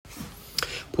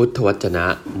พุทธวจนะ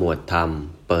หมวดธรรม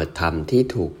เปิดธรรมที่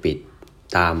ถูกปิด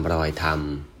ตามรอยธรรม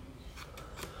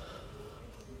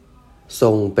ท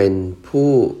รงเป็นผู้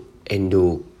เอ็นดู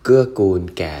เกื้อกูล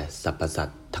แก่สรรพสัต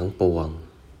ว์ทั้งปวง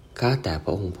ข้าแต่พร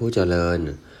ะองค์ผู้เจริญ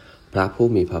พระผู้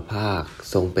มีพระภาค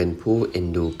ทรงเป็นผู้เอ็น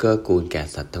ดูเกื้อกูลแก่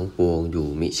สัตว์ทั้งปวงอยู่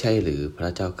มิใช่หรือพระ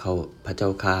เจ้า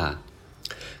ข้า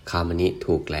คามนิ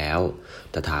ถูกแล้ว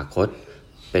ตถาคต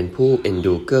เป็นผู้เอ็น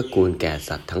ดูเกื้อกูลแก่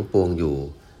สัตว์ทั้งปวงอยู่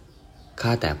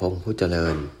ข้าแต่พระองค์ผู้เจริ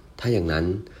ญถ้าอย่างนั้น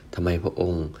ทำไมพระอ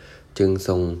งค์จึงท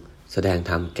รงแสดง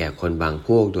ธรรมแก่คนบางพ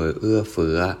วกโดยเอื้อเ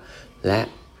ฟื้อและ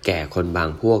แก่คนบาง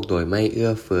พวกโดยไม่เอื้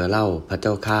อเฟื้อเล่าพระเ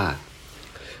จ้าข้า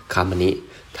คามนิ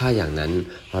ถ้าอย่างนั้น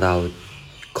เรา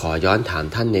ขอย้อนถาม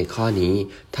ท่านในข้อนี้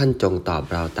ท่านจงตอบ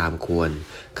เราตามควร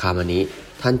คามนิ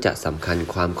ท่านจะสำคัญ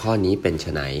ความข้อนี้เป็นไฉ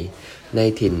นใน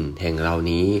ถิ่นแห่งเรา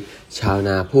นี้ชาวน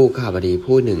าผู้ข้าบดี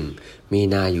ผู้หนึ่งมี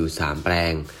นาอยู่3 แปล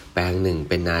งแปลงหนึ่ง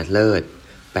เป็นนาเลิศ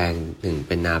แปลงหนึ่งเ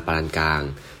ป็นนาปานกลาง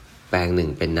แปลงหนึ่ง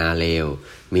เป็นนาเลว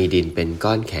มีดินเป็น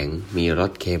ก้อนแข็งมีร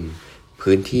สเค็ม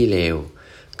พื้นที่เลว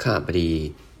ข้าบดี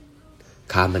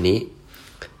คามนิ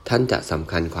ท่านจะส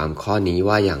ำคัญความข้อนี้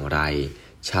ว่าอย่างไร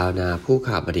ชาวนาผู้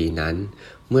ข้าบดีนั้น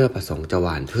เมื่อประสงค์จะห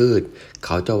ว่านพืชเข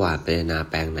าจะหว่านไปนา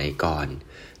แปลงไหนก่อน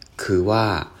คือว่า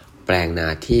แปลงนา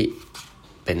ที่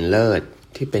เป็นเลิศ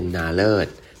ที่เป็นนาเลิศ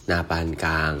นาปานก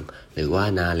ลางหรือว่า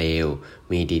นาเลว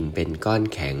มีดินเป็นก้อน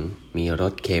แข็งมีร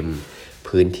สเค็ม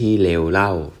พื้นที่เลวเล่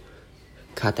า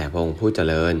ข้าแต่พระองค์ผู้เจ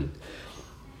ริญ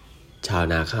ชาว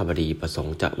นาข้าบดีประสง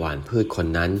ค์จะหว่านพืชคน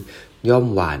นั้นย่อม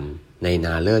หว่านในน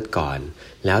าเลิศก่อน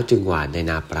แล้วจึงหว่านใน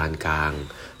นาปานกลาง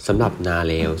สำหรับนา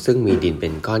เลวซึ่งมีดินเป็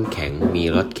นก้อนแข็งมี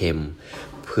รสเค็ม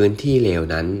พื้นที่เลว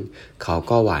นั้นเขา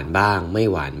ก็หว่านบ้างไม่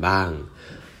หว่านบ้าง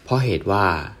เพราะเหตุว่า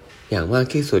อย่างมาก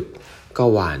ที่สุดก็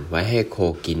หว่านไว้ให้โค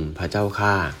กินพระเจ้า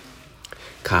ข้า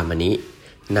คามนิ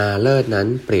นาเลิศนั้น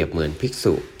เปรียบเหมือนภิก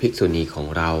ษุณีของ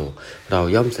เรา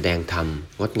ย่อมแสดงธรรม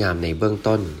งดงามในเบื้อง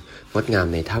ต้นงดงาม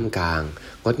ในท่ามกลาง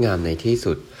งดงามในที่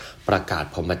สุดประกาศ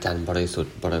พรหมจรรย์บริสุท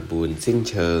ธิ์บริบูรณ์สิ้น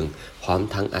เชิงพร้อม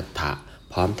ทั้งอรรถะ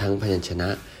พร้อมทั้งพยัญชนะ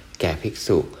แก่ภิ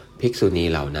กษุณี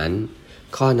เหล่านั้น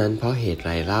ข้อนั้นเพราะเหตุไ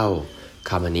รเล่า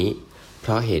คามนิเพ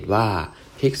ราะเหตุว่า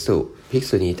ภิก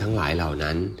ษุณีทั้งหลายเหล่า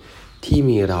นั้นที่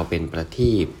มีเราเป็นประ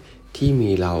ทีปที่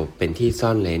มีเราเป็นที่ซ่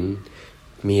อนเร้น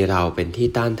มีเราเป็นที่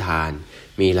ต้านทาน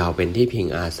มีเราเป็นที่พิง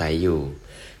อาศัยอยู่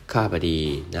ข้าพดี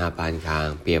นาปานกลาง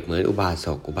เปรียบเหมือนอุบาส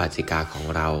กอุบาสิกาของ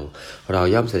เรา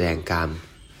ย่อมแสดงธ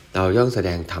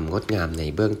รรมงดงามใน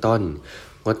เบื้องต้น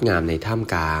งดงามในท่าม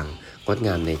กลางงดง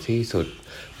ามในที่สุด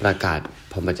ประกาศ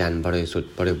พรหมจรรย์บริสุท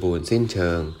ธิ์บริบูรณ์สิ้นเชิ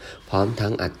งพร้อมทั้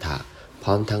งอรรถะพ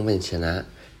ร้อมทั้งเป็นชนะ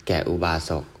แก่อุบา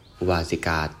สกอุบาสิก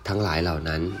าทั้งหลายเหล่า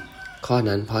นั้นข้อ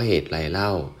นั้นเพราะเหตุไรเล่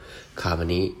าคาม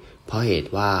นิเพราะเห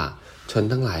ตุว่าชน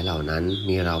ทั้งหลายเหล่านั้น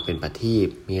มีเราเป็นประทีป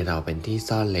มีเราเป็นที่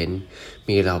ซ่อนเร้น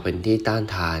มีเราเป็นที่ต้าน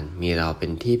ทานมีเราเป็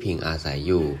นที่พิงอาศัยอ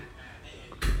ยู่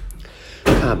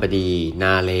ข้าพดีน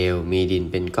าเลวมีดิน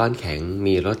เป็นก้อนแข็ง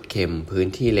มีรสเค็มพื้น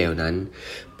ที่เลวนั้น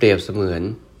เปรียบเสมือน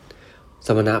ส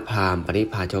มณพราหมณ์ปริ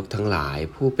พาชกทั้งหลาย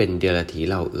ผู้เป็นเดรัจฉี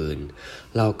เหล่าอื่น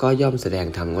เราก็ย่อมแสดง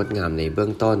ธรรมงดงามในเบื้อ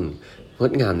งต้นง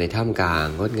ดงามในท่ามกลาง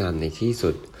งดงามในที่สุ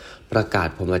ดประกาศ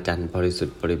พรหมจรรย์บริสุท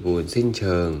ธิ์บริบูรณ์สิ้นเ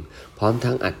ชิงพร้อม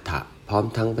ทั้งอรรถะพร้อม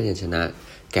ทั้งพยัญชนะ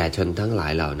แก่ชนทั้งหลา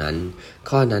ยเหล่านั้น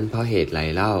ข้อนั้นเพราะเหตุไร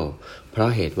เล่าเพราะ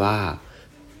เหตุว่า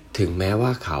ถึงแม้ว่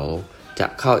าเขาจะ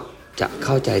เ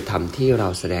ข้าใจธรรมที่เรา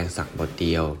แสดงสักบทเ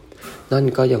ดียวนั่น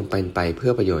ก็ยังเป็นไปเพื่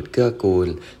อประโยชน์เกื้อกูล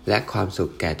และความสุ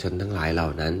ขแก่ชนทั้งหลายเหล่า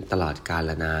นั้นตลอดกาล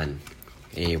นาน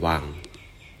เอวัง